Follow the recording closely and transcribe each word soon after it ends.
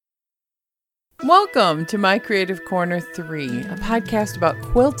Welcome to My Creative Corner 3, a podcast about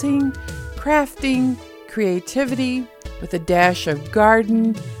quilting, crafting, creativity, with a dash of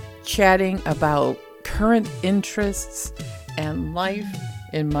garden, chatting about current interests and life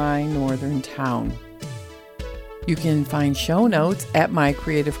in my northern town. You can find show notes at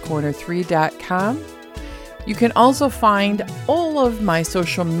mycreativecorner3.com. You can also find all of my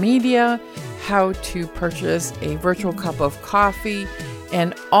social media, how to purchase a virtual cup of coffee,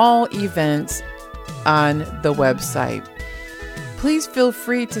 and all events on the website. Please feel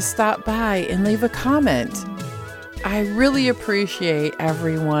free to stop by and leave a comment. I really appreciate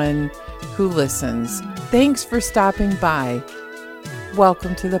everyone who listens. Thanks for stopping by.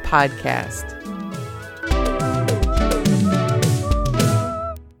 Welcome to the podcast.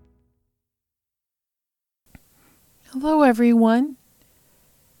 Hello, everyone.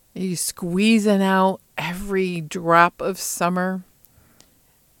 Are you squeezing out every drop of summer?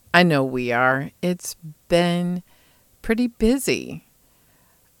 I know we are. It's been pretty busy.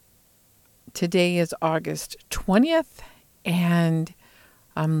 Today is August 20th, and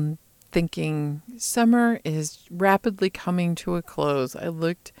I'm thinking summer is rapidly coming to a close. I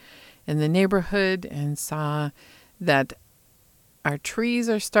looked in the neighborhood and saw that our trees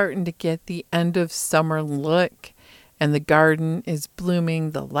are starting to get the end of summer look, and the garden is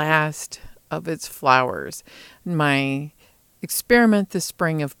blooming the last of its flowers. My experiment this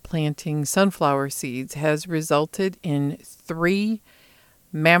spring of planting sunflower seeds has resulted in 3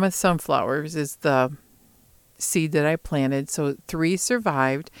 mammoth sunflowers is the seed that I planted. So 3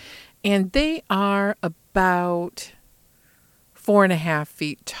 survived, and they are about 4.5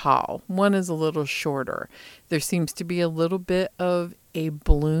 feet tall. One is a little shorter. There seems to be a little bit of a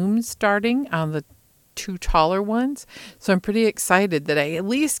bloom starting on the 2 taller ones. So I'm pretty excited that I at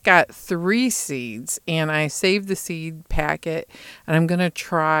least got 3 seeds, and I saved the seed packet, and I'm going to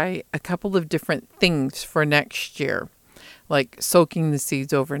try a couple of different things for next year, like soaking the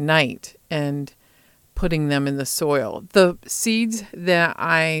seeds overnight and putting them in the soil. The seeds that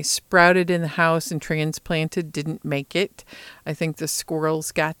I sprouted in the house and transplanted didn't make it. I think the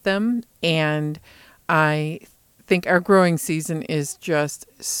squirrels got them, and I think our growing season is just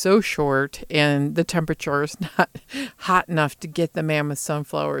so short, and the temperature is not hot enough to get the mammoth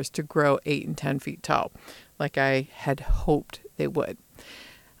sunflowers to grow 8 and 10 feet tall like I had hoped they would.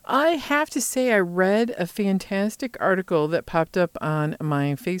 I have to say I read a fantastic article that popped up on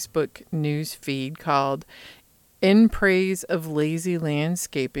my Facebook news feed called In Praise of Lazy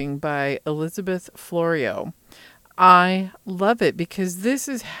Landscaping by Elizabeth Florio. I love it because this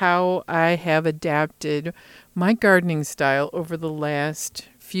is how I have adapted my gardening style over the last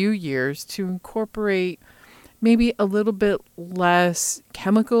few years to incorporate maybe a little bit less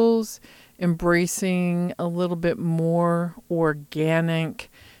chemicals, embracing a little bit more organic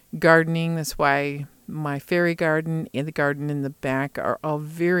gardening. That's why my fairy garden and the garden in the back are all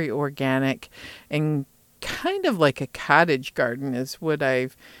very organic and kind of like a cottage garden is what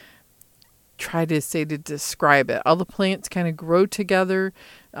I've try to say to describe it. All the plants kind of grow together.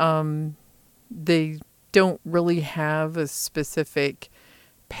 They don't really have a specific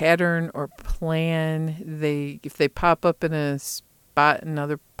pattern or plan. If they pop up in a spot in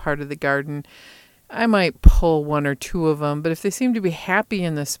another part of the garden, I might pull 1 or 2 of them, but if they seem to be happy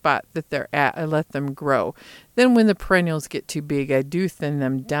in the spot that they're at, I let them grow. Then when the perennials get too big, I do thin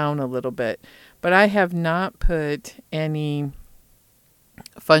them down a little bit. But I have not put any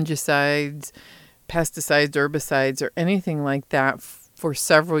fungicides, pesticides, herbicides, or anything like that for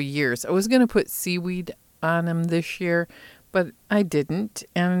several years. I was going to put seaweed on them this year, but I didn't,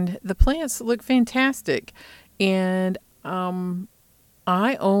 and the plants look fantastic. And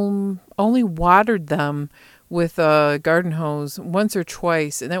I only watered them with a garden hose once or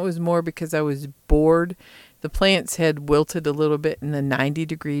twice, and that was more because I was bored. The plants had wilted a little bit in the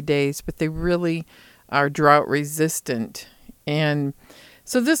 90-degree days, but they really are drought resistant. And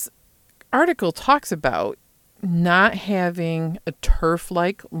so this article talks about not having a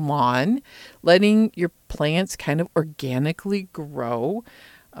turf-like lawn, letting your plants kind of organically grow,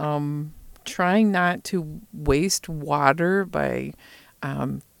 trying not to waste water by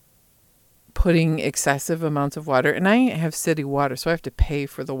putting excessive amounts of water. And I have city water, so I have to pay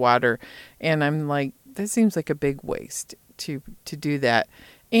for the water. And I'm like, that seems like a big waste to do that.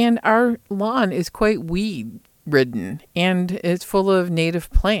 And our lawn is quite weed-ridden, and it's full of native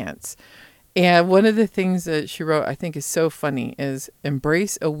plants. And one of the things that she wrote, I think is so funny, is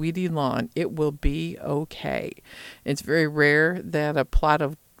embrace a weedy lawn. It will be okay. It's very rare that a plot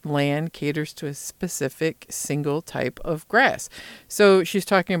of land caters to a specific single type of grass. So she's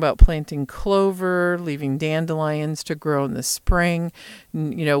talking about planting clover, leaving dandelions to grow in the spring,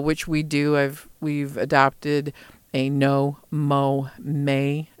 which we do. We've adopted a no mow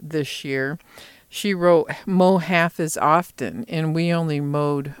May this year. She wrote, mow half as often, and we only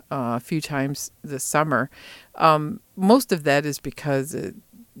mowed a few times this summer. Most of that is because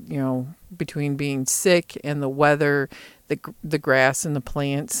between being sick and the weather, the grass and the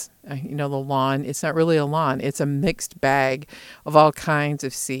plants, the lawn, it's not really a lawn. It's a mixed bag of all kinds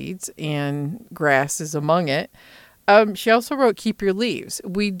of seeds, and grass is among it. She also wrote, keep your leaves.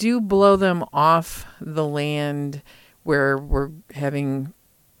 We do blow them off the land where we're having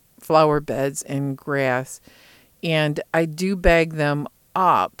flower beds and grass, and I do bag them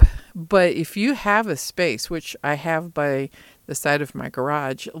up. But if you have a space, which I have by the side of my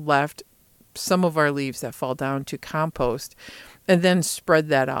garage, left some of our leaves that fall down to compost, and then spread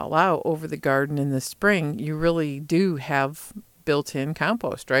that all out over the garden in the spring, you really do have built-in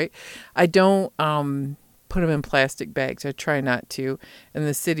compost, right? I don't put them in plastic bags. I try not to. And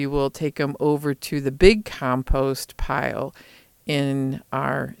the city will take them over to the big compost pile in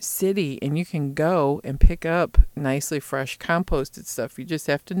our city, and you can go and pick up nicely fresh composted stuff. You just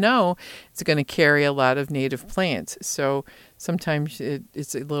have to know it's going to carry a lot of native plants. So sometimes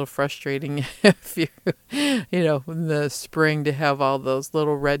it's a little frustrating if you in the spring to have all those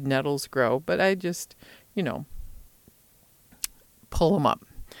little red nettles grow. But I just, pull them up.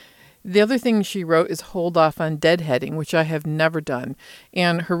 The other thing she wrote is hold off on deadheading, which I have never done.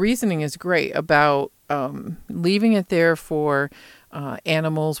 And her reasoning is great about leaving it there for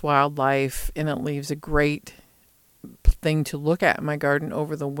animals, wildlife, and it leaves a great thing to look at in my garden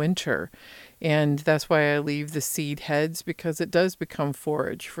over the winter. And that's why I leave the seed heads, because it does become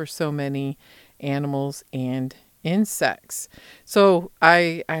forage for so many animals and insects. So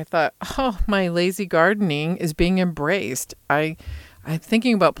I thought, my lazy gardening is being embraced. I'm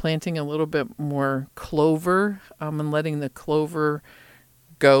thinking about planting a little bit more clover and letting the clover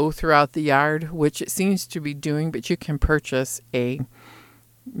go throughout the yard, which it seems to be doing, but you can purchase a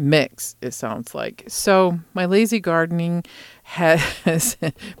mix, it sounds like. So my lazy gardening has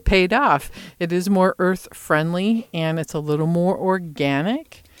paid off. It is more earth friendly and it's a little more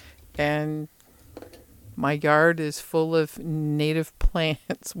organic, and my yard is full of native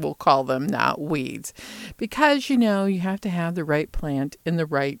plants, we'll call them, not weeds, because you have to have the right plant in the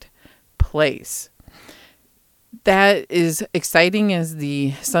right place. That is exciting as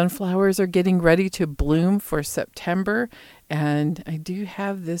the sunflowers are getting ready to bloom for September. And I do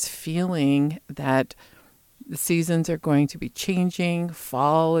have this feeling that the seasons are going to be changing.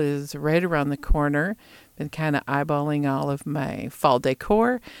 Fall is right around the corner. Been kind of eyeballing all of my fall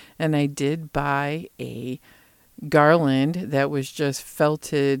decor. And I did buy a garland that was just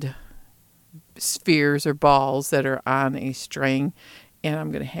felted spheres or balls that are on a string. And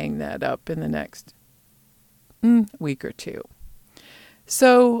I'm going to hang that up in the next week or two.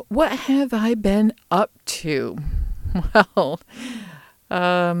 So what have I been up to? Well,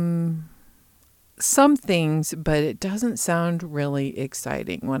 some things, but it doesn't sound really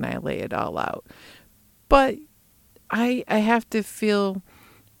exciting when I lay it all out. But I have to feel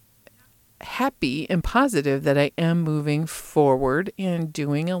happy and positive that I am moving forward and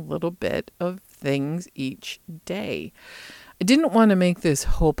doing a little bit of things each day. I didn't want to make this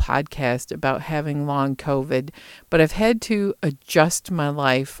whole podcast about having long COVID, but I've had to adjust my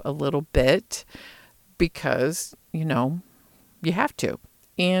life a little bit because, you have to.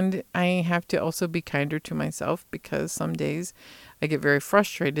 And I have to also be kinder to myself, because some days I get very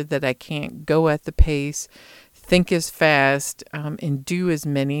frustrated that I can't go at the pace, think as fast, and do as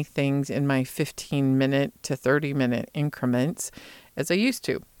many things in my 15-minute to 30-minute increments as I used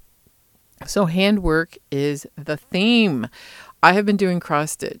to. So handwork is the theme. I have been doing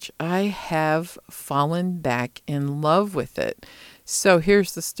cross stitch. I have fallen back in love with it. So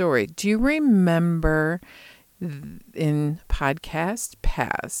here's the story. Do you remember in podcast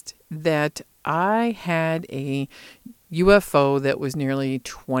past that I had a UFO that was nearly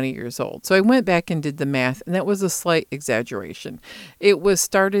 20 years old? So I went back and did the math, and that was a slight exaggeration. It was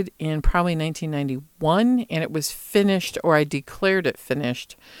started in probably 1991, and it was finished, or I declared it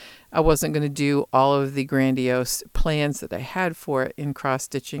finished. I wasn't going to do all of the grandiose plans that I had for it in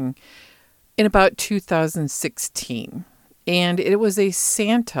cross-stitching in about 2016. And it was a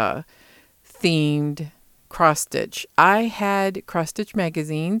Santa-themed cross-stitch. I had cross-stitch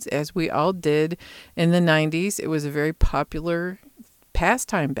magazines, as we all did in the 90s. It was a very popular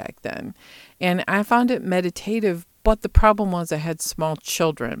pastime back then. And I found it meditative, but the problem was I had small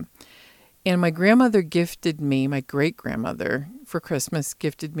children. And my grandmother gifted me, my great grandmother, for Christmas,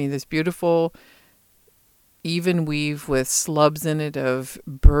 gifted me this beautiful even weave with slubs in it of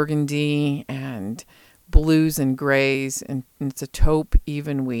burgundy and blues and grays. And it's a taupe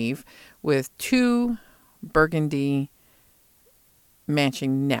even weave with 2 burgundy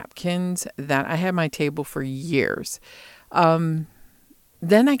matching napkins that I had my table for years.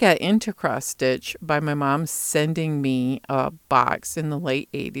 Then I got into cross stitch by my mom sending me a box in the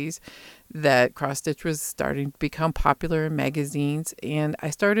late 80s that cross stitch was starting to become popular in magazines. And I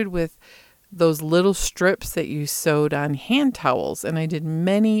started with those little strips that you sewed on hand towels. And I did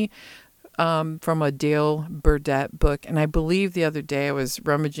many from a Dale Burdett book. And I believe the other day I was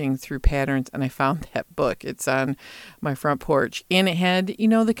rummaging through patterns and I found that book. It's on my front porch. And it had,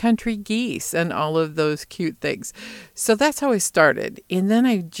 the country geese and all of those cute things. So that's how I started. And then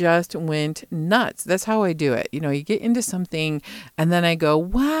I just went nuts. That's how I do it. You get into something and then I go,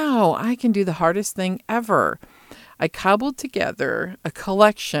 wow, I can do the hardest thing ever. I cobbled together a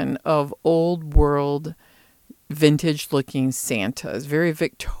collection of old world vintage looking Santas, very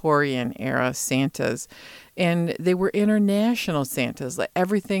Victorian era Santas. And they were international Santas. Like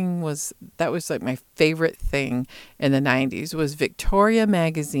that was like my favorite thing in the 90s was Victoria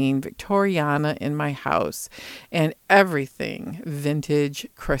magazine, Victoriana in my house, and everything vintage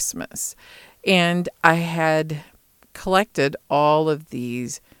Christmas. And I had collected all of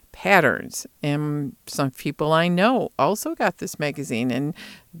these patterns. And some people I know also got this magazine and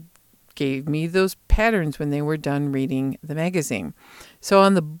gave me those patterns when they were done reading the magazine. So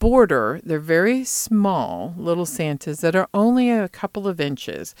on the border, they're very small little Santas that are only a couple of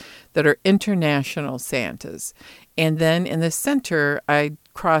inches that are international Santas. And then in the center, I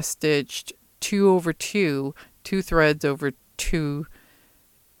cross-stitched 2 over 2, 2 threads over 2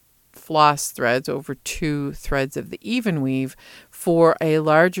 floss threads over 2 threads of the even weave for a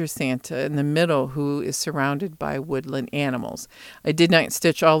larger Santa in the middle who is surrounded by woodland animals. I did not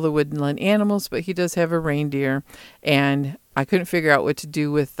stitch all the woodland animals, but he does have a reindeer, and I couldn't figure out what to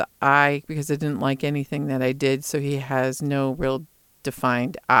do with the eye because I didn't like anything that I did, so he has no real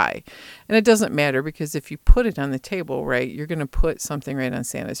defined eye. And it doesn't matter because if you put it on the table, right, you're going to put something right on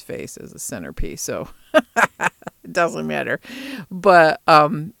Santa's face as a centerpiece. So it doesn't matter. But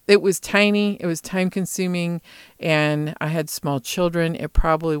it was tiny. It was time consuming. And I had small children. It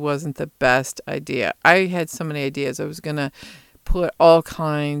probably wasn't the best idea. I had so many ideas. I was going to put all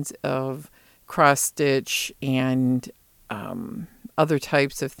kinds of cross stitch and other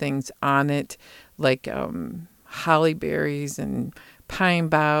types of things on it, like holly berries and pine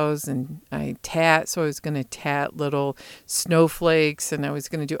boughs, and so I was going to tat little snowflakes, and I was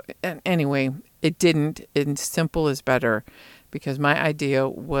going to do, and anyway, it didn't, and simple is better, because my idea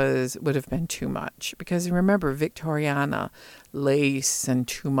would have been too much, because remember, Victoriana, lace, and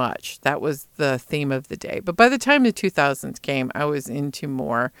too much, that was the theme of the day. But by the time the 2000s came, I was into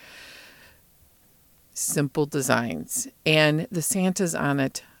more simple designs, and the Santas on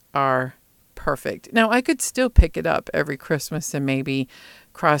it are perfect. Now, I could still pick it up every Christmas and maybe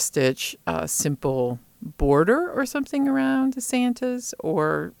cross-stitch a simple border or something around the Santas,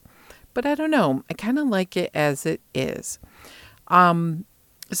 but I don't know. I kind of like it as it is.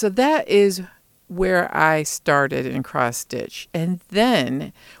 So that is where I started in cross-stitch. And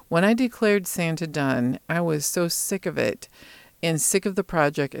then when I declared Santa done, I was so sick of it and sick of the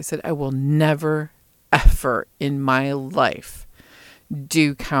project. I said, I will never, ever in my life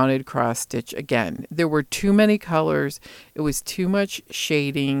do counted cross stitch again. There were too many colors. It was too much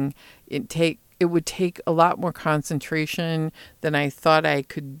shading. It would take a lot more concentration than I thought I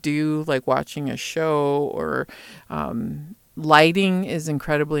could do, like watching a show, or lighting is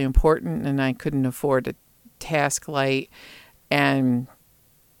incredibly important, and I couldn't afford a task light. And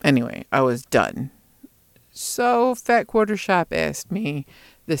anyway, I was done. So Fat Quarter Shop asked me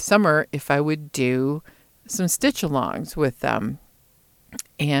this summer if I would do some stitch alongs with them.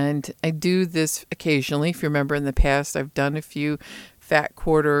 And I do this occasionally. If you remember in the past, I've done a few Fat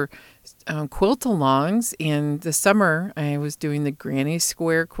Quarter quilt alongs. In the summer, I was doing the Granny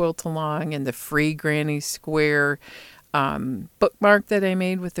Square quilt along and the free Granny Square bookmark that I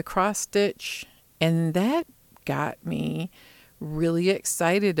made with the cross stitch. And that got me really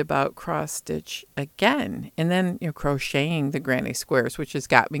excited about cross stitch again. And then, crocheting the Granny Squares, which has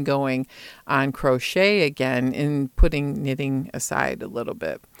got me going on crochet again and putting knitting aside a little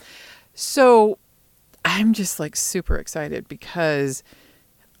bit. So I'm just like super excited because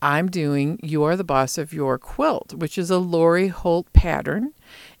I'm doing You Are the Boss of Your Quilt, which is a Lori Holt pattern.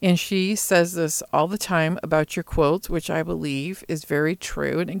 And she says this all the time about your quilts, which I believe is very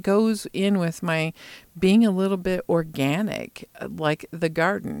true. And it goes in with my being a little bit organic, like the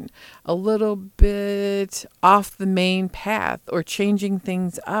garden, a little bit off the main path, or changing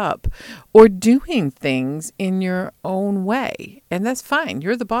things up, or doing things in your own way. And that's fine.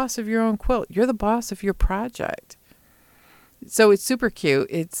 You're the boss of your own quilt. You're the boss of your project. So it's super cute.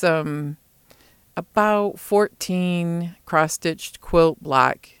 It's about 14 cross-stitched quilt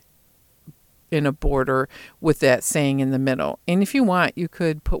block in a border with that saying in the middle. And if you want, you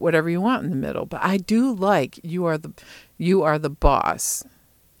could put whatever you want in the middle. But I do like you are the boss.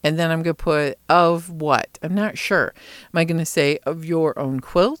 And then I'm going to put of what? I'm not sure. Am I going to say of your own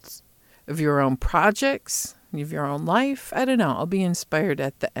quilts, of your own projects, of your own life? I don't know. I'll be inspired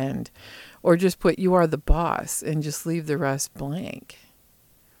at the end. Or just put you are the boss and just leave the rest blank.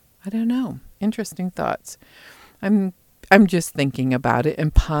 I don't know. Interesting thoughts. I'm just thinking about it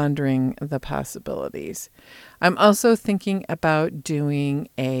and pondering the possibilities. I'm also thinking about doing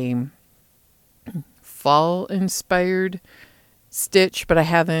a fall-inspired stitch, but I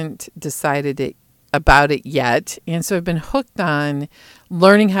haven't decided about it yet. And so I've been hooked on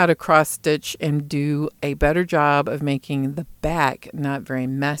learning how to cross-stitch and do a better job of making the back not very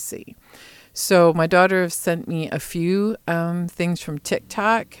messy. So my daughter has sent me a few things from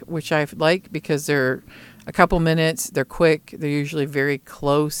TikTok, which I like because they're a couple minutes. They're quick. They're usually very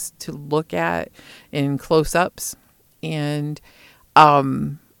close to look at in close-ups. And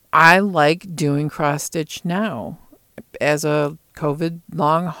I like doing cross-stitch now as a COVID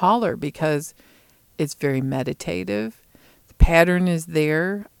long hauler because it's very meditative. The pattern is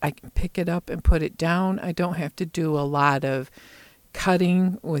there. I can pick it up and put it down. I don't have to do a lot of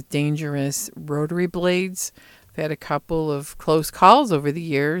cutting with dangerous rotary blades. I've had a couple of close calls over the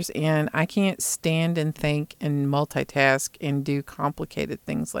years, and I can't stand and think and multitask and do complicated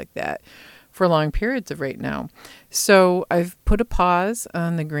things like that for long periods of right now. So I've put a pause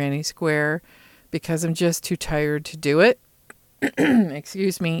on the granny square because I'm just too tired to do it.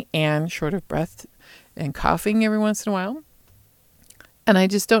 Excuse me, and short of breath and coughing every once in a while. And I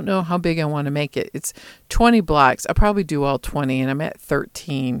just don't know how big I want to make it. It's 20 blocks. I'll probably do all 20, and I'm at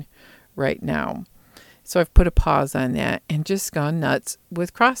 13 right now. So I've put a pause on that and just gone nuts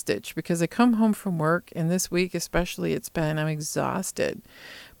with cross stitch because I come home from work, and this week especially I'm exhausted.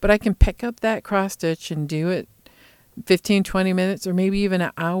 But I can pick up that cross stitch and do it 15, 20 minutes or maybe even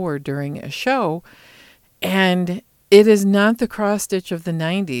an hour during a show. And it is not the cross stitch of the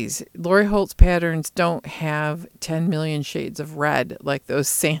 90s. Lori Holt's patterns don't have 10 million shades of red like those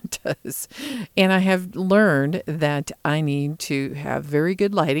Santas. And I have learned that I need to have very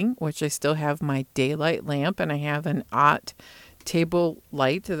good lighting, which I still have my daylight lamp, and I have an OTT table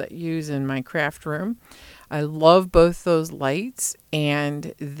light that I use in my craft room. I love both those lights,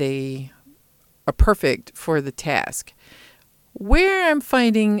 and they are perfect for the task. Where I'm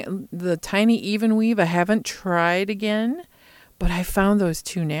finding the tiny even weave, I haven't tried again, but I found those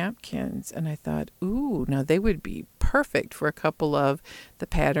 2 napkins, and I thought, ooh, now they would be perfect for a couple of the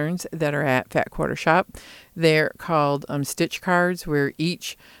patterns that are at Fat Quarter Shop. They're called stitch cards, where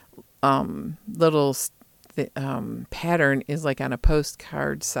each little pattern is like on a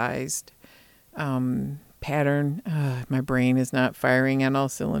postcard sized pattern. My brain is not firing on all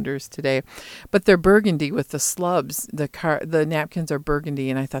cylinders today, but they're burgundy with the slubs. The napkins are burgundy,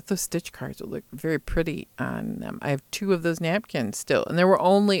 and I thought those stitch cards would look very pretty on them. I have 2 of those napkins still, and there were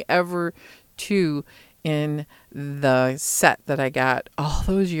only ever 2 in the set that I got all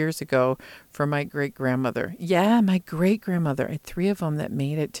those years ago from my great-grandmother. Yeah, my great-grandmother. I had 3 of them that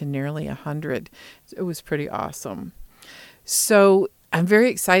made it to nearly 100. It was pretty awesome. So I'm very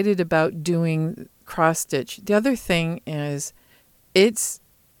excited about doing cross stitch. The other thing is it's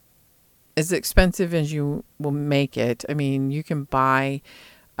as expensive as you will make it. I mean, you can buy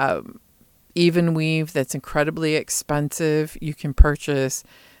even weave that's incredibly expensive. You can purchase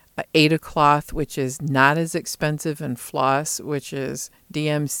Aida cloth, which is not as expensive, and floss, which is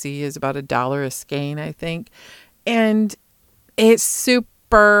DMC, is about $1 a skein, I think. And it's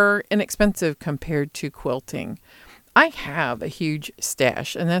super inexpensive compared to quilting. I have a huge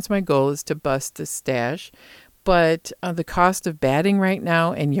stash, and that's my goal, is to bust the stash. But the cost of batting right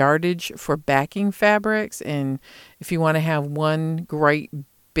now and yardage for backing fabrics, and if you want to have one great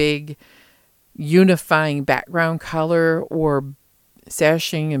big unifying background color or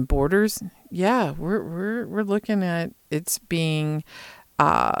sashing and borders, yeah, we're looking at it's being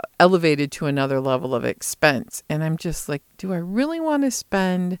elevated to another level of expense. And I'm just like, do I really want to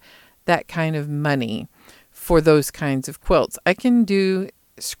spend that kind of money for those kinds of quilts? I can do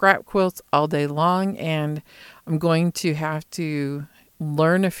scrap quilts all day long, and I'm going to have to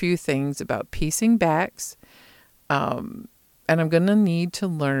learn a few things about piecing backs, and I'm going to need to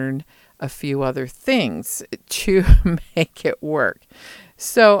learn a few other things to make it work.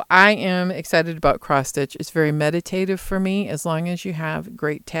 So I am excited about cross stitch. It's very meditative for me as long as you have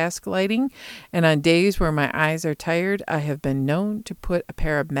great task lighting. And on days where my eyes are tired, I have been known to put a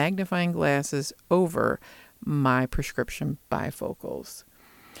pair of magnifying glasses over my prescription bifocals.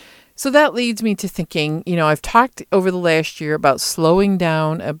 So that leads me to thinking, I've talked over the last year about slowing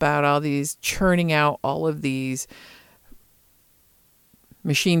down, about all these churning out all of these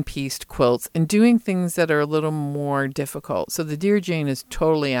machine pieced quilts and doing things that are a little more difficult. So the Dear Jane is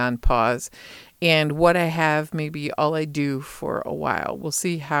totally on pause, and what I have may be all I do for a while. We'll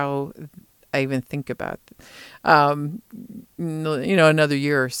see how I even think about another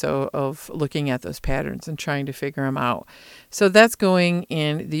year or so of looking at those patterns and trying to figure them out. So that's going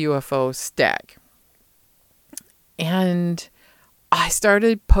in the UFO stack. And I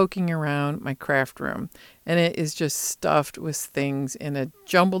started poking around my craft room, and it is just stuffed with things in a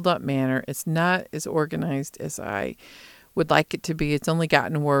jumbled up manner. It's not as organized as I would like it to be. It's only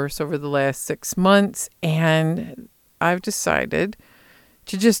gotten worse over the last 6 months, and I've decided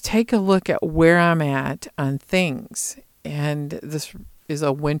to just take a look at where I'm at on things. And this is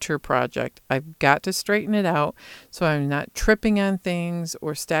a winter project. I've got to straighten it out so I'm not tripping on things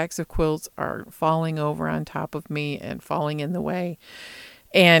or stacks of quilts are falling over on top of me and falling in the way.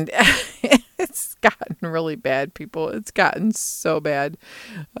 And it's gotten really bad, people. It's gotten so bad.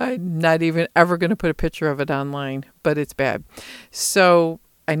 I'm not even ever going to put a picture of it online, but it's bad. So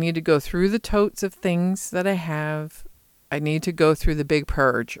I need to go through the totes of things that I have. I need to go through the big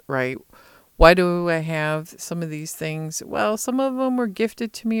purge, right? Why do I have some of these things? Well, some of them were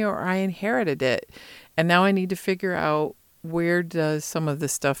gifted to me or I inherited it. And now I need to figure out, where does some of the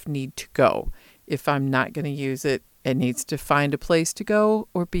stuff need to go? If I'm not going to use it, it needs to find a place to go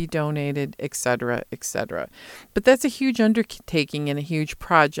or be donated, etc., etc. But that's a huge undertaking and a huge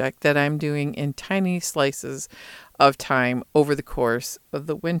project that I'm doing in tiny slices of time over the course of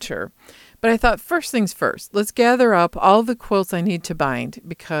the winter. But I thought, first things first, let's gather up all the quilts I need to bind,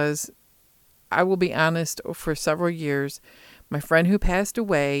 because I will be honest, for several years, my friend who passed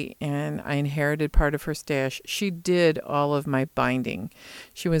away and I inherited part of her stash, she did all of my binding.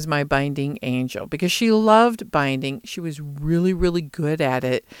 She was my binding angel because she loved binding. She was really, really good at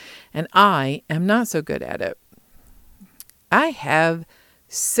it, and I am not so good at it. I have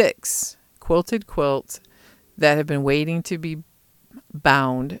 6 quilted quilts that have been waiting to be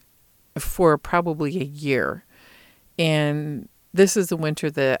bound for probably a year. And this is the winter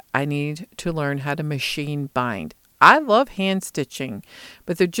that I need to learn how to machine bind. I love hand stitching,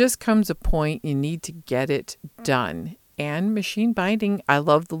 but there just comes a point you need to get it done. And machine binding, I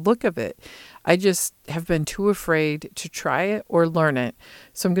love the look of it. I just have been too afraid to try it or learn it.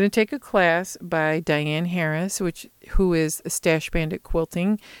 So I'm going to take a class by Diane Harris, who is Stash Bandit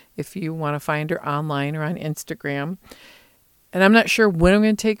Quilting, if you want to find her online or on Instagram. And I'm not sure when I'm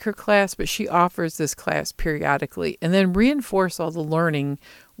going to take her class, but she offers this class periodically, and then reinforce all the learning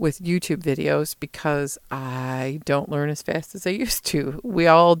with YouTube videos, because I don't learn as fast as I used to. We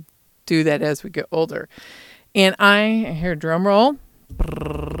all do that as we get older. And I hear drum roll.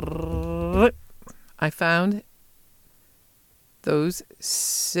 I found those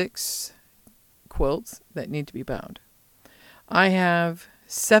 6 quilts that need to be bound. I have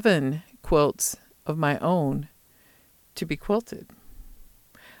 7 quilts of my own to be quilted.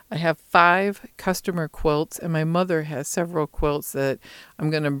 I have 5 customer quilts, and my mother has several quilts that I'm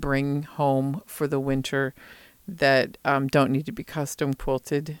going to bring home for the winter that don't need to be custom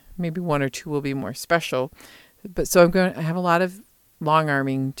quilted. Maybe 1 or 2 will be more special. But so I have a lot of long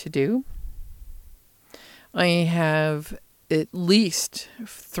arming to do. I have at least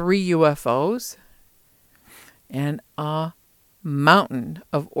 3 UFOs and a mountain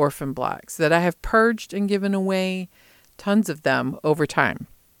of orphan blocks that I have purged and given away tons of them over time.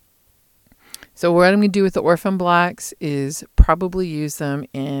 So what I'm going to do with the orphan blocks is probably use them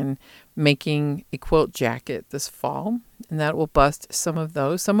in making a quilt jacket this fall, and that will bust some of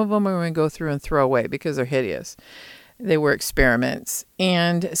those. Some of them I'm going to go through and throw away because they're hideous. They were experiments.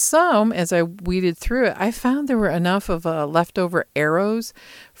 And some, as I weeded through it, I found there were enough of leftover arrows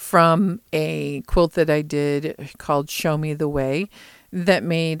from a quilt that I did called Show Me the Way that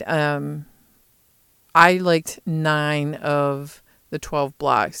made... I liked 9 of the 12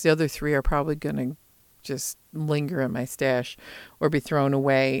 blocks. The other 3 are probably going to just linger in my stash or be thrown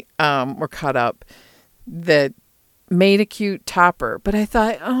away or cut up. That made a cute topper, but I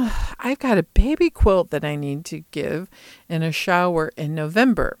thought, oh, I've got a baby quilt that I need to give in a shower in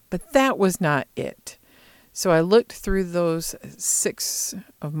November, but that was not it. So I looked through those 6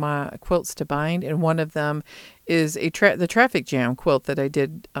 of my quilts to bind, and one of them is the Traffic Jam quilt that I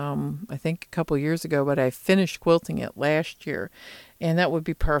did, I think a couple years ago, but I finished quilting it last year, and that would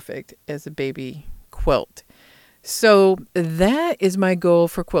be perfect as a baby quilt. So that is my goal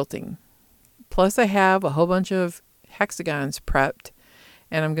for quilting. Plus I have a whole bunch of hexagons prepped,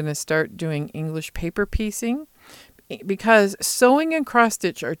 and I'm going to start doing English paper piecing, because sewing and cross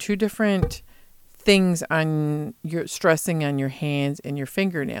stitch are 2 different things on your stressing on your hands and your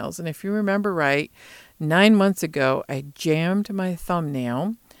fingernails. And if you remember right, 9 months ago, I jammed my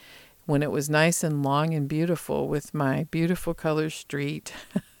thumbnail when it was nice and long and beautiful with my beautiful Color Street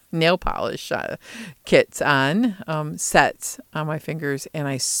nail polish kits on, sets on my fingers, and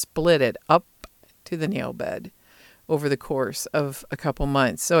I split it up to the nail bed over the course of a couple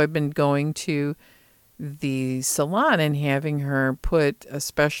months. So I've been going to the salon and having her put a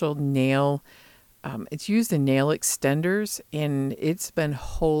special nail, it's used in nail extenders, and it's been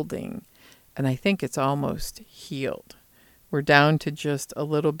holding, and I think it's almost healed. We're down to just a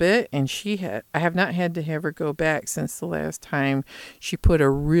little bit, and I have not had to have her go back since the last time she put a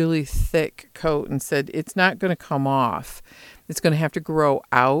really thick coat and said it's not going to come off. It's going to have to grow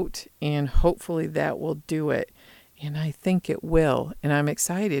out, and hopefully that will do it. And I think it will. And I'm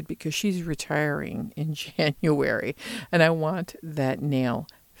excited because she's retiring in January, and I want that nail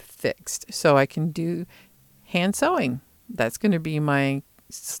fixed so I can do hand sewing. That's going to be my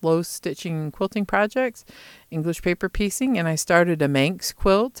slow stitching quilting projects, English paper piecing, and I started a Manx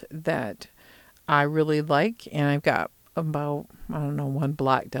quilt that I really like, and I've got about, 1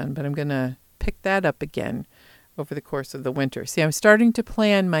 block done, but I'm going to pick that up again over the course of the winter. See, I'm starting to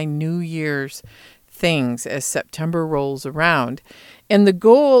plan my New Year's things as September rolls around, and the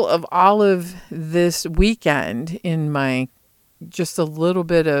goal of all of this weekend in my just a little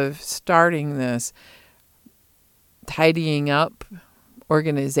bit of starting this tidying up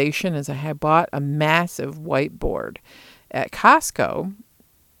organization is I had bought a massive whiteboard at Costco,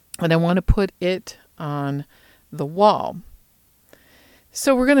 and I want to put it on the wall.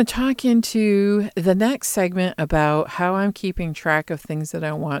 So we're going to talk into the next segment about how I'm keeping track of things that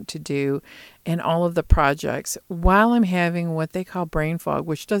I want to do and all of the projects while I'm having what they call brain fog,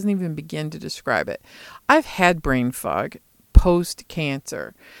 which doesn't even begin to describe it. I've had brain fog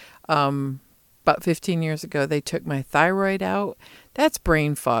post-cancer. About 15 years ago, they took my thyroid out. That's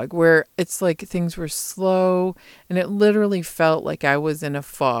brain fog, where it's like things were slow, and it literally felt like I was in a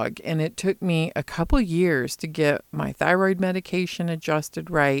fog. And it took me a couple years to get my thyroid medication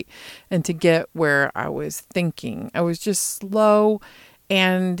adjusted right and to get where I was thinking. I was just slow,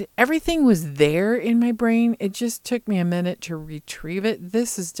 and everything was there in my brain. It just took me a minute to retrieve it.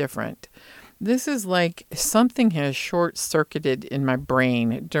 This is different. This is like something has short-circuited in my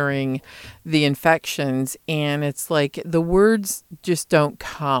brain during the infections, and it's like the words just don't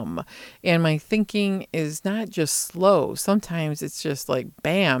come. And my thinking is not just slow. Sometimes it's just like,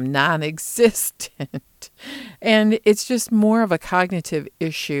 bam, non-existent. And it's just more of a cognitive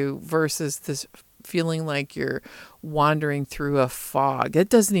issue versus this feeling like you're wandering through a fog. It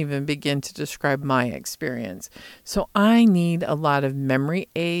doesn't even begin to describe my experience. So I need a lot of memory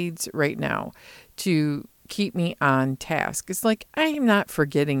aids right now to keep me on task. It's like I am not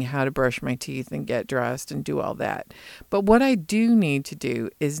forgetting how to brush my teeth and get dressed and do all that. But what I do need to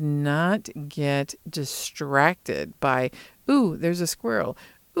do is not get distracted by, ooh, there's a squirrel.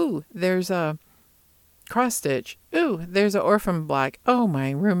 Ooh, there's a cross stitch. Ooh, there's an orphan block. Oh,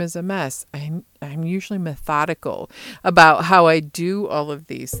 my room is a mess. I'm usually methodical about how I do all of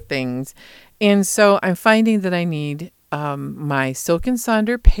these things. And so I'm finding that I need my Silk and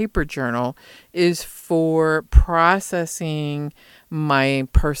Sonder paper journal is for processing my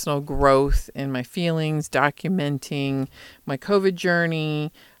personal growth and my feelings, documenting my COVID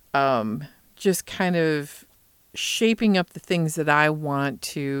journey, just kind of shaping up the things that I want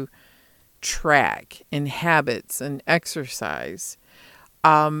to track in habits and exercise.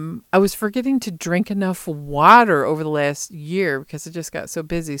 I was forgetting to drink enough water over the last year because I just got so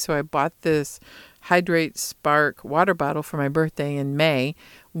busy. So I bought this Hydrate Spark water bottle for my birthday in May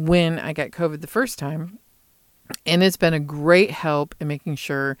when I got COVID the first time. And it's been a great help in making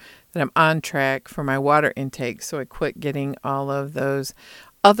sure that I'm on track for my water intake. So I quit getting all of those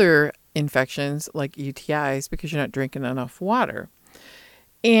other infections like UTIs because you're not drinking enough water.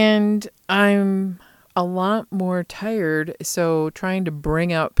 And I'm a lot more tired. So trying to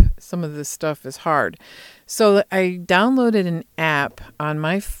bring up some of this stuff is hard. So I downloaded an app on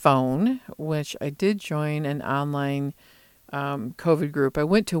my phone, which I did join an online COVID group. I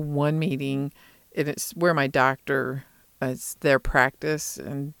went to one meeting, and it's where my doctor, it's their practice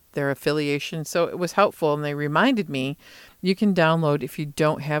and their affiliation. So it was helpful. And they reminded me you can download, if you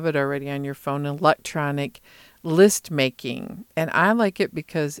don't have it already on your phone, electronic list making. And I like it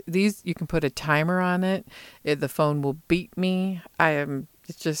because you can put a timer on it. The phone will beep me.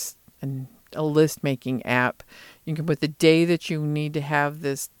 It's just a list making app. You can put the day that you need to have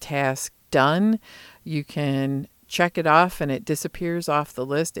this task done. You can check it off and it disappears off the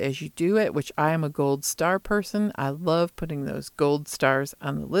list as you do it, which I am a gold star person. I love putting those gold stars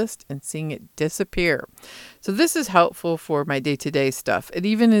on the list and seeing it disappear. So this is helpful for my day-to-day stuff. It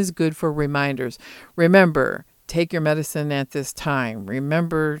even is good for reminders. Remember, take your medicine at this time.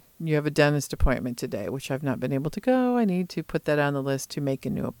 Remember, you have a dentist appointment today, which I've not been able to go. I need to put that on the list to make a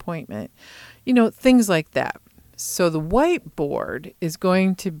new appointment. Things like that. So the whiteboard is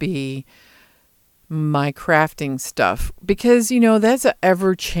going to be my crafting stuff because, that's an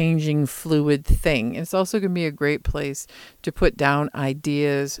ever-changing fluid thing. It's also going to be a great place to put down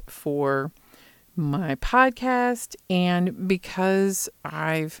ideas for my podcast. And because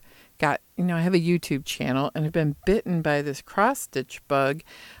I've got, I have a YouTube channel and I've been bitten by this cross-stitch bug,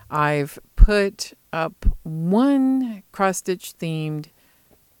 I've put up one cross-stitch themed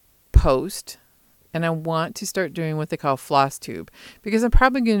post. And I want to start doing what they call floss tube because I'm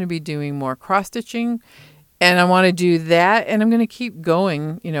probably going to be doing more cross stitching and I want to do that. And I'm going to keep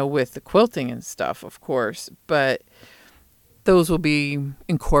going, with the quilting and stuff, of course, but those will be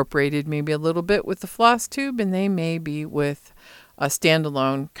incorporated maybe a little bit with the floss tube and they may be with a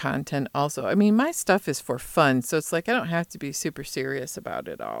standalone content also. I mean, my stuff is for fun. So it's like, I don't have to be super serious about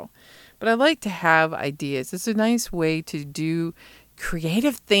it all, but I like to have ideas. It's a nice way to do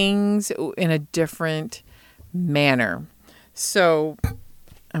creative things in a different manner. So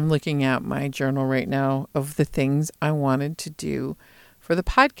I'm looking at my journal right now of the things I wanted to do for the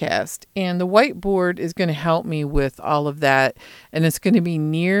podcast. And the whiteboard is going to help me with all of that. And it's going to be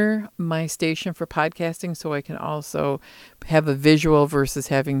near my station for podcasting so I can also have a visual versus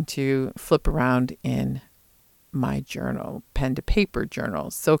having to flip around in my journal, pen to paper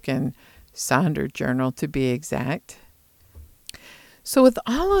journal, Silken Sonder journal to be exact. So with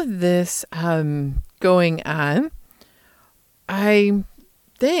all of this going on, I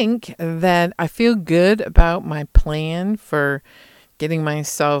think that I feel good about my plan for getting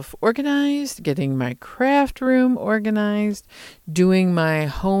myself organized, getting my craft room organized, doing my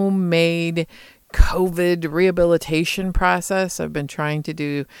homemade COVID rehabilitation process. I've been trying to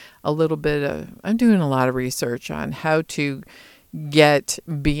do I'm doing a lot of research on how to get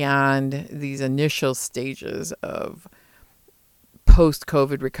beyond these initial stages of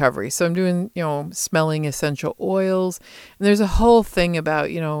post-COVID recovery. So I'm doing, smelling essential oils. And there's a whole thing about,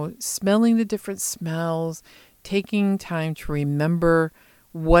 smelling the different smells, taking time to remember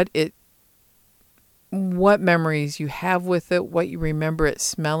what memories you have with it, what you remember it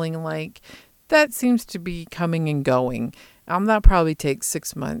smelling like. That seems to be coming and going. That probably takes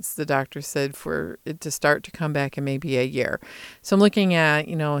 6 months, the doctor said, for it to start to come back, and maybe a year. So I'm looking at,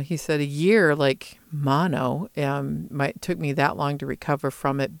 he said a year, like mono, took me that long to recover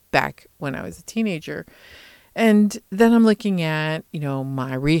from it back when I was a teenager. And then I'm looking at,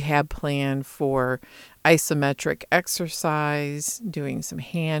 my rehab plan for isometric exercise, doing some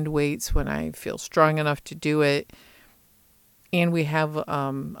hand weights when I feel strong enough to do it. And we have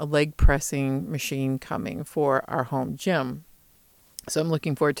a leg pressing machine coming for our home gym. So I'm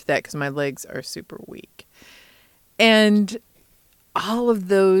looking forward to that because my legs are super weak. And all of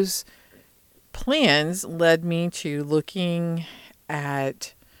those plans led me to looking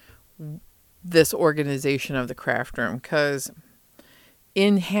at this organization of the craft room. Because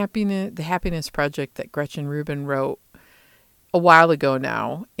in the Happiness Project that Gretchen Rubin wrote a while ago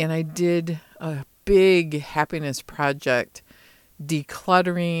now, and I did a big happiness project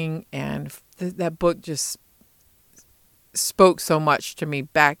decluttering, and that book just spoke so much to me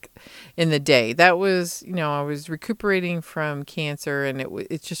back in the day. That was, I was recuperating from cancer, and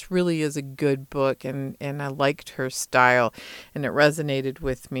it just really is a good book, and I liked her style, and it resonated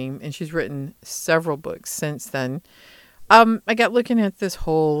with me. And she's written several books since then. I got looking at this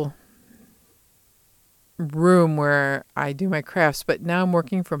whole room where I do my crafts, but now I'm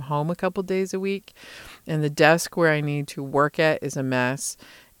working from home a couple days a week, and the desk where I need to work at is a mess,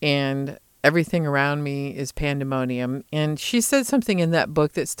 and everything around me is pandemonium. And she said something in that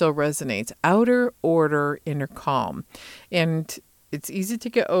book that still resonates: outer order, inner calm. And it's easy to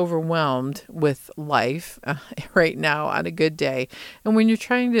get overwhelmed with life right now on a good day. And when you're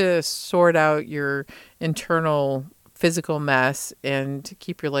trying to sort out your internal physical mess and to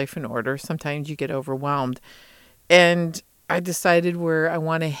keep your life in order, sometimes you get overwhelmed. And I decided where I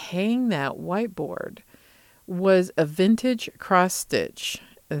want to hang that whiteboard was a vintage cross stitch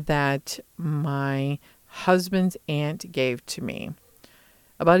that my husband's aunt gave to me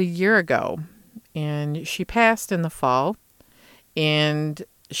about a year ago. And she passed in the fall. And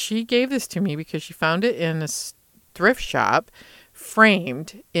she gave this to me because she found it in a thrift shop,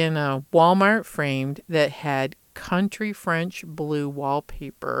 framed in a Walmart framed that had country French blue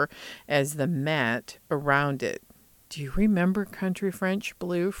wallpaper as the mat around it. Do you remember country French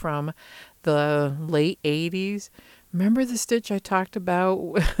blue from the late 80s? Remember the stitch I talked about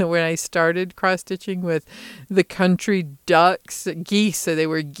when I started cross-stitching with the country ducks, geese, so they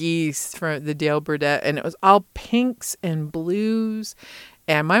were geese from the Dale Burdett, and it was all pinks and blues.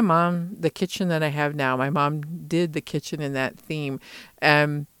 And my mom, the kitchen that I have now, my mom did the kitchen in that theme.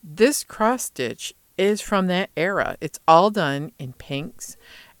 This cross-stitch is from that era. It's all done in pinks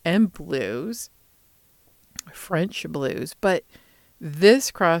and blues, French blues, but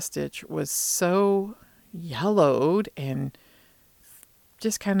this cross-stitch was so yellowed and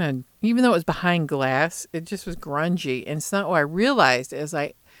just kind of, even though it was behind glass, it just was grungy. And it's not what I realized as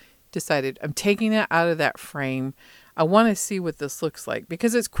I decided I'm taking it out of that frame. I want to see what this looks like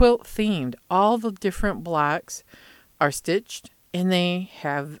because it's quilt themed. All the different blocks are stitched and they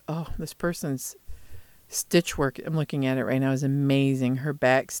have, this person's stitch work, I'm looking at it right now, is amazing. Her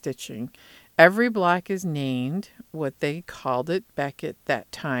back stitching. Every block is named what they called it back at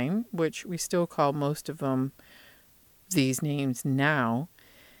that time, which we still call most of them these names now.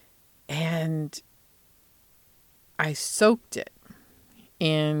 And I soaked it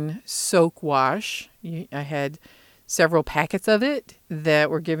in soak wash. I had several packets of it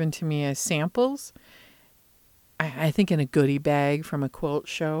that were given to me as samples. I think in a goodie bag from a quilt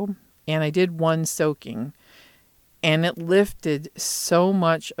show. And I did one soaking. And it lifted so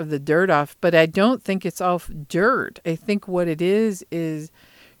much of the dirt off. But I don't think it's all dirt. I think what it is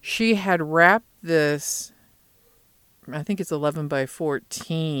she had wrapped this, I think it's 11 by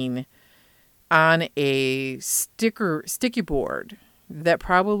 14, on a sticky board that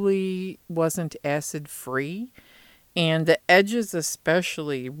probably wasn't acid free. And the edges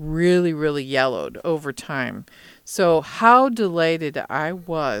especially really, really yellowed over time. So how delighted I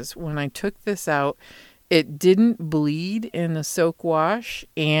was when I took this out. It didn't bleed in the soak wash,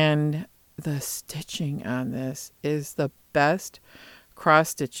 and the stitching on this is the best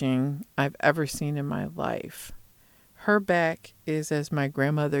cross stitching I've ever seen in my life. Her back is, as my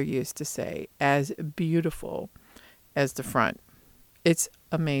grandmother used to say, as beautiful as the front. It's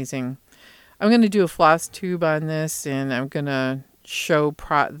amazing. I'm going to do a floss tube on this, and I'm going to show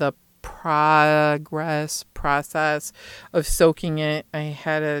the process of soaking it. I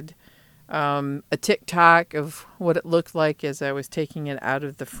had a TikTok of what it looked like as I was taking it out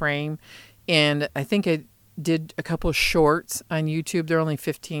of the frame. And I think I did a couple of shorts on YouTube. They're only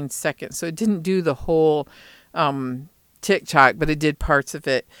 15 seconds. So it didn't do the whole TikTok, but it did parts of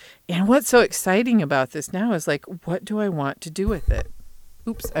it. And what's so exciting about this now is like, what do I want to do with it?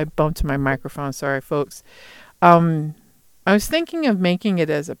 Oops, I bumped my microphone. Sorry, folks. I was thinking of making it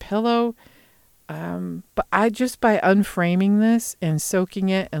as a pillow. But I just by unframing this and soaking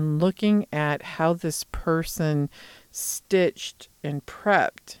it and looking at how this person stitched and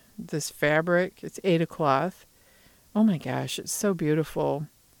prepped this fabric, it's Aida cloth. Oh my gosh, it's so beautiful.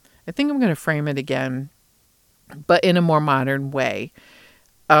 I think I'm going to frame it again, but in a more modern way.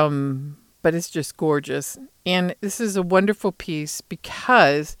 But it's just gorgeous. And this is a wonderful piece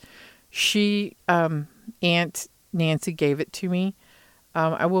because Aunt Nancy gave it to me.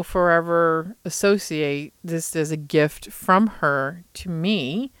 I will forever associate this as a gift from her to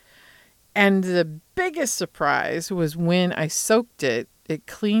me. And the biggest surprise was when I soaked it, it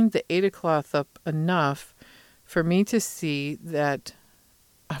cleaned the Aida cloth up enough for me to see that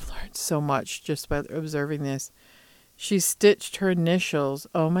I've learned so much just by observing this. She stitched her initials.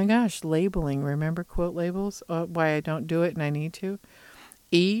 Oh my gosh, labeling. Remember quote labels? Why I don't do it and I need to?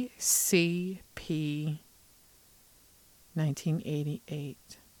 ECP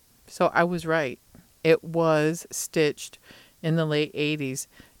 1988. So I was right. It was stitched in the late 80s.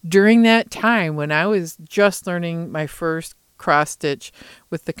 During that time when I was just learning my first cross stitch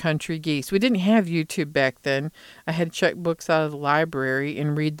with the country geese. We didn't have YouTube back then. I had to check books out of the library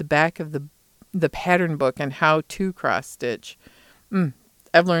and read the back of the pattern book on how to cross stitch.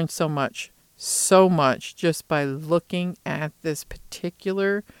 I've learned so much just by looking at this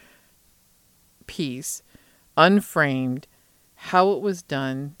particular piece, unframed, how it was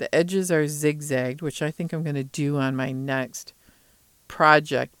done. The edges are zigzagged, which I think I'm going to do on my next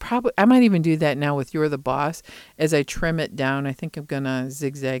project. Probably I might even do that now with You're the Boss. As I trim it down, I think I'm going to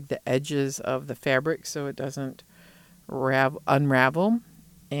zigzag the edges of the fabric so it doesn't unravel,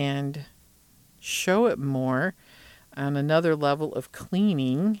 and show it more on another level of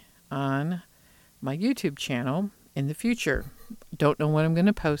cleaning on my YouTube channel in the future. Don't know when I'm going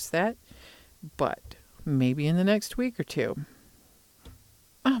to post that, but maybe in the next week or two.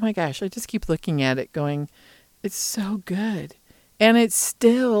 Oh my gosh, I just keep looking at it going, it's so good. And it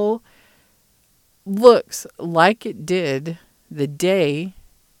still looks like it did the day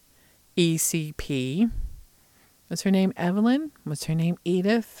ECP. What's her name? Evelyn? What's her name?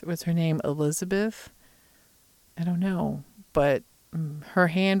 Edith? What's her name? Elizabeth? I don't know. But her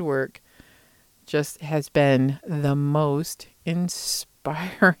handwork just has been the most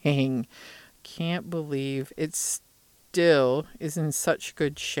inspiring. Can't believe it still is in such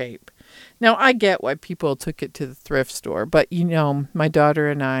good shape. Now, I get why people took it to the thrift store, but my daughter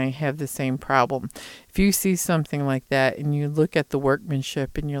and I have the same problem. If you see something like that and you look at the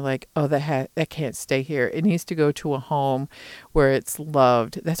workmanship and you're like, oh, that can't stay here. It needs to go to a home where it's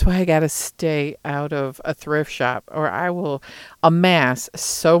loved. That's why I got to stay out of a thrift shop, or I will amass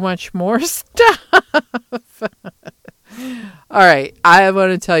so much more stuff. All right, I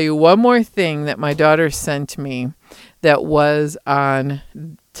want to tell you one more thing that my daughter sent me that was on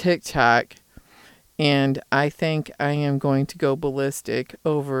TikTok, and I think I am going to go ballistic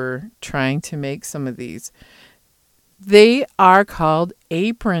over trying to make some of these. They are called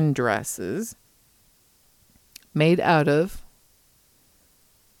apron dresses made out of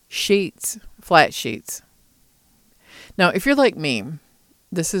sheets, flat sheets. Now, if you're like me,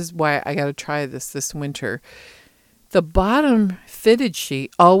 this is why I got to try this winter. The bottom fitted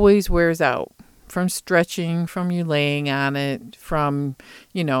sheet always wears out from stretching, from you laying on it, from,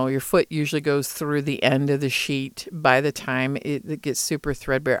 your foot usually goes through the end of the sheet by the time it gets super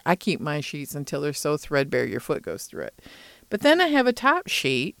threadbare. I keep my sheets until they're so threadbare your foot goes through it. But then I have a top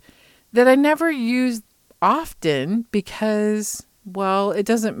sheet that I never use often because, well, it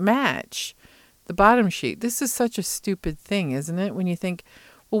doesn't match the bottom sheet. This is such a stupid thing, isn't it? When you think,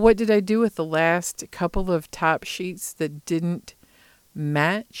 well, what did I do with the last couple of top sheets that didn't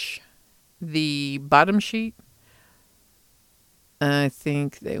match the bottom sheet? I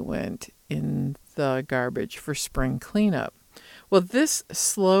think they went in the garbage for spring cleanup. Well, this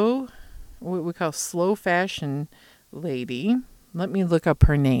what we call slow fashion lady, let me look up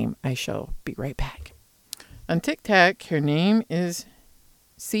her name. I shall be right back. On TikTok, her name is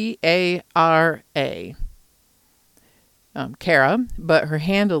Cara. Cara, but her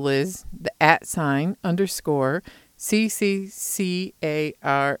handle is the @ CCCARA.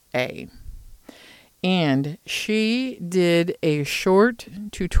 And she did a short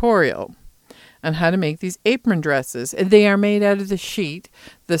tutorial on how to make these apron dresses. They are made out of the sheet.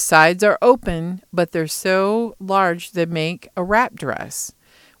 The sides are open, but they're so large they make a wrap dress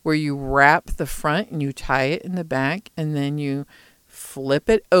where you wrap the front and you tie it in the back, and then you flip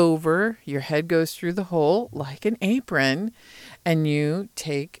it over. Your head goes through the hole like an apron, and you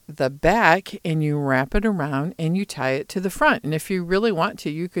take the back and you wrap it around and you tie it to the front. And if you really want to,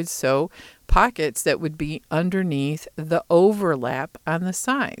 you could sew pockets that would be underneath the overlap on the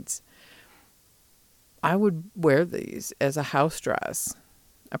sides. I would wear these as a house dress.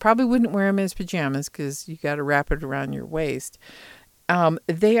 I probably wouldn't wear them as pajamas because you got to wrap it around your waist.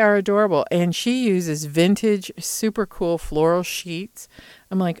 They are adorable. And she uses vintage, super cool floral sheets.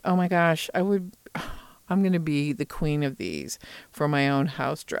 I'm like, oh my gosh, I'm going to be the queen of these for my own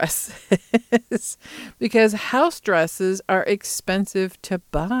house dresses because house dresses are expensive to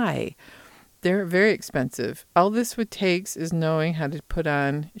buy. They're very expensive. All this would takes is knowing how to put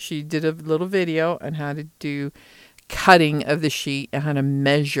on. She did a little video on how to do cutting of the sheet and how to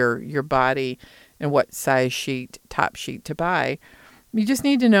measure your body and what size top sheet to buy. You just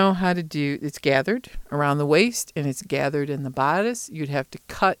need to know how to do. It's gathered around the waist and it's gathered in the bodice. You'd have to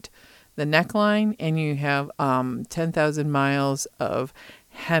cut the neckline, and you have 10,000 miles of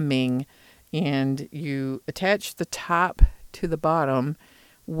hemming, and you attach the top to the bottom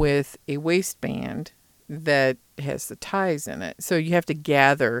with a waistband that has the ties in it. So you have to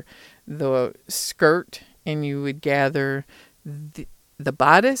gather the skirt, and you would gather the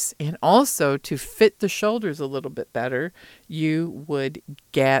bodice, and also to fit the shoulders a little bit better, you would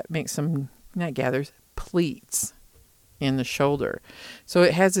make some, pleats in the shoulder. So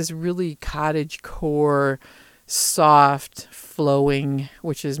it has this really cottage core, soft, flowing,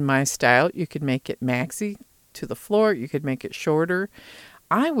 which is my style. You could make it maxi to the floor. You could make it shorter.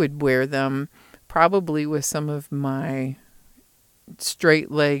 I would wear them probably with some of my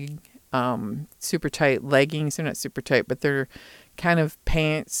straight leg, super tight leggings. They're not super tight, but they're kind of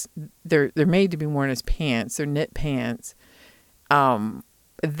pants. They're made to be worn as pants. They're knit pants.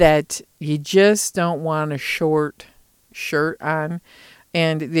 That you just don't want a short shirt on,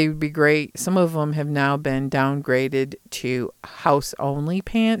 and they would be great. Some of them have now been downgraded to house only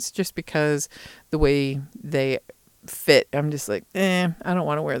pants just because the way they fit. I'm just like, I don't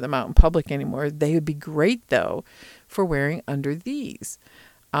want to wear them out in public anymore. They would be great though for wearing under these.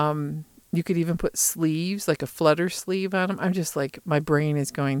 You could even put sleeves, like a flutter sleeve on them. I'm just like, my brain is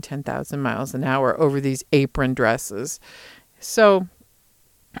going 10,000 miles an hour over these apron dresses. So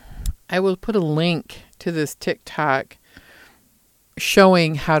I will put a link to this TikTok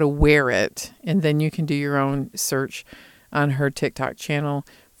showing how to wear it. And then you can do your own search on her TikTok channel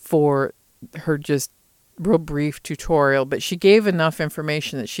for her just real brief tutorial. But she gave enough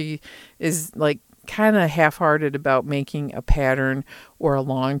information that she is like kind of half-hearted about making a pattern or a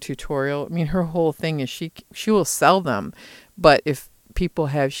long tutorial. I mean, her whole thing is she will sell them. But if people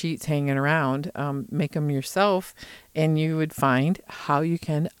have sheets hanging around, make them yourself, and you would find how you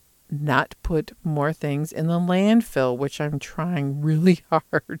can not put more things in the landfill, which I'm trying really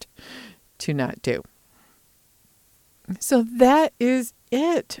hard to not do. So that is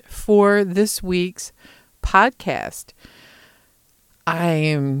it for this week's podcast. I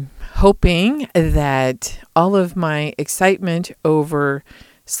am hoping that all of my excitement over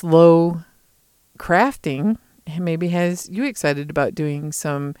slow crafting maybe has you excited about doing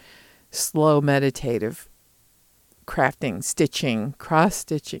some slow meditative crafting, stitching,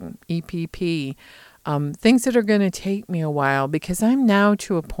 cross-stitching, EPP, things that are going to take me a while, because I'm now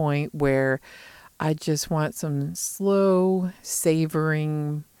to a point where I just want some slow,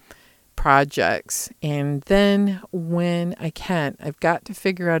 savoring projects. And then when I can, I've got to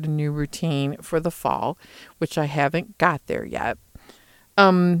figure out a new routine for the fall, which I haven't got there yet,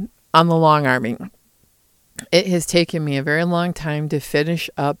 on the long arming. It has taken me a very long time to finish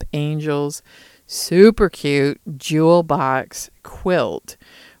up Angel's super cute jewel box quilt,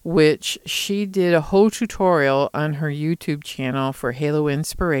 which she did a whole tutorial on her YouTube channel for Halo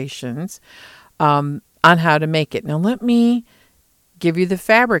Inspirations on how to make it. Now let me give you the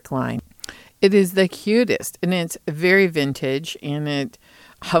fabric line. It is the cutest, and it's very vintage, and it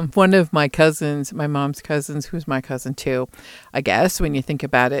one of my cousins, my mom's cousins, who's my cousin too, I guess when you think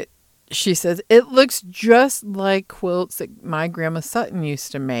about it, she says it looks just like quilts that my grandma Sutton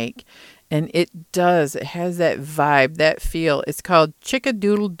used to make. And it does. It has that vibe, that feel. It's called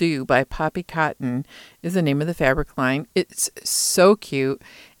Chick-a-Doodle-Doo by Poppy Cotton is the name of the fabric line. It's so cute,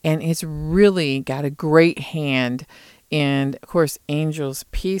 and it's really got a great hand. And, of course, Angel's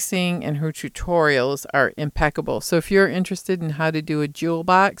piecing and her tutorials are impeccable. So if you're interested in how to do a jewel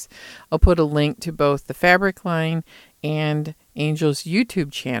box, I'll put a link to both the fabric line and Angel's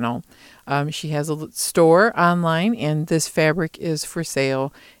YouTube channel. She has a store online, and this fabric is for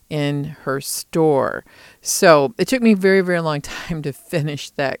sale in her store. So it took me a very, very long time to finish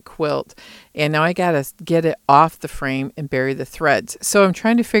that quilt. And now I got to get it off the frame and bury the threads. So I'm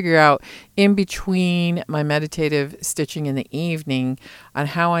trying to figure out in between my meditative stitching in the evening on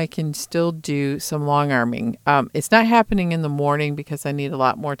how I can still do some long arming. It's not happening in the morning because I need a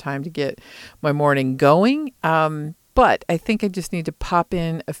lot more time to get my morning going. But I think I just need to pop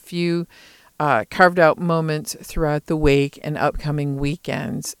in a few carved out moments throughout the week and upcoming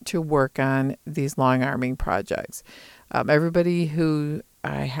weekends to work on these long arming projects. Everybody who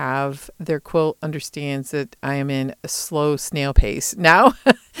I have their quilt understands that I am in a slow snail pace now,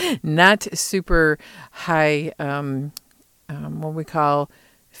 not super high, what we call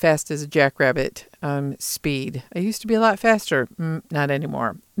fast as a jackrabbit speed. I used to be a lot faster, not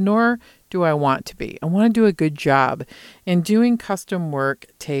anymore, nor do I want to be. I want to do a good job, and doing custom work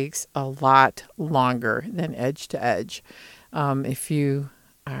takes a lot longer than edge to edge. If you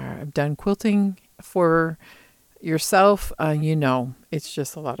have done quilting for yourself, you know it's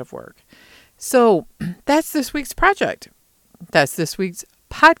just a lot of work. So that's this week's project. That's this week's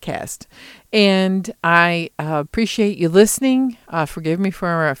podcast. And I appreciate you listening. Forgive me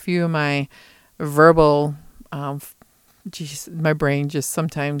for a few of my verbal, my brain just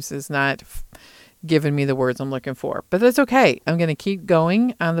sometimes is not giving me the words I'm looking for. But that's okay. I'm going to keep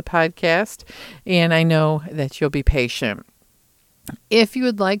going on the podcast, and I know that you'll be patient. If you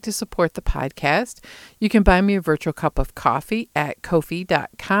would like to support the podcast, you can buy me a virtual cup of coffee at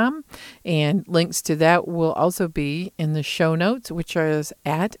ko-fi.com, and links to that will also be in the show notes, which is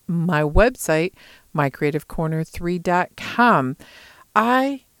at my website, mycreativecorner3.com.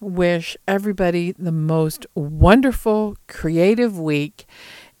 I wish everybody the most wonderful, creative week,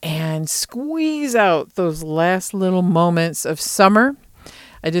 and squeeze out those last little moments of summer.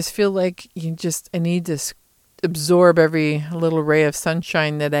 I just feel like I need to absorb every little ray of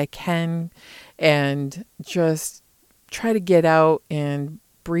sunshine that I can and just try to get out and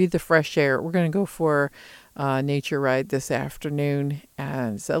breathe the fresh air. We're going to go for a nature ride this afternoon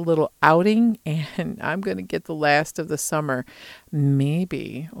as a little outing, and I'm going to get the last of the summer.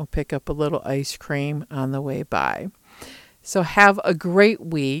 Maybe we'll pick up a little ice cream on the way by. So have a great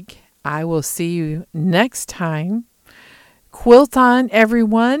week. I will see you next time. Quilt on,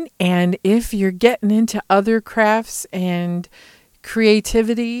 everyone. And if you're getting into other crafts and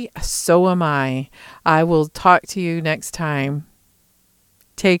creativity, so am I. I will talk to you next time.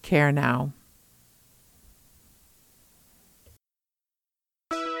 Take care now.